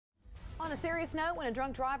On a serious note, when a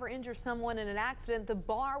drunk driver injures someone in an accident, the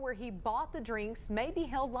bar where he bought the drinks may be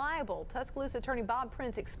held liable. Tuscaloosa attorney Bob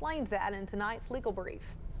Prince explains that in tonight's legal brief.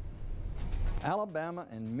 Alabama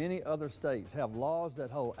and many other states have laws that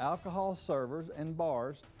hold alcohol servers and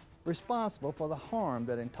bars responsible for the harm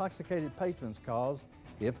that intoxicated patrons cause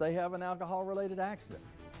if they have an alcohol-related accident.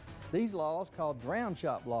 These laws, called Dram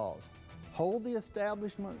shop laws, hold the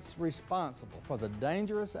establishments responsible for the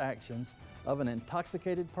dangerous actions of an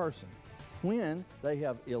intoxicated person when they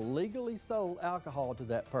have illegally sold alcohol to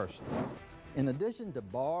that person. In addition to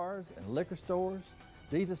bars and liquor stores,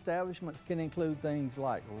 these establishments can include things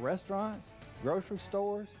like restaurants, grocery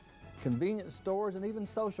stores, convenience stores, and even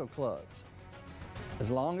social clubs, as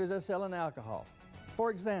long as they're selling alcohol. For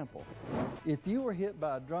example, if you were hit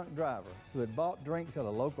by a drunk driver who had bought drinks at a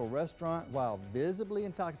local restaurant while visibly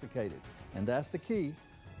intoxicated, and that's the key,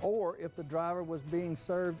 or if the driver was being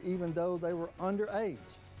served even though they were underage,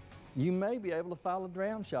 you may be able to file a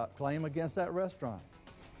dram shop claim against that restaurant.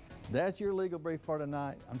 That's your legal brief for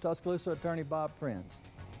tonight. I'm Tuscaloosa attorney Bob Prince.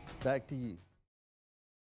 Back to you.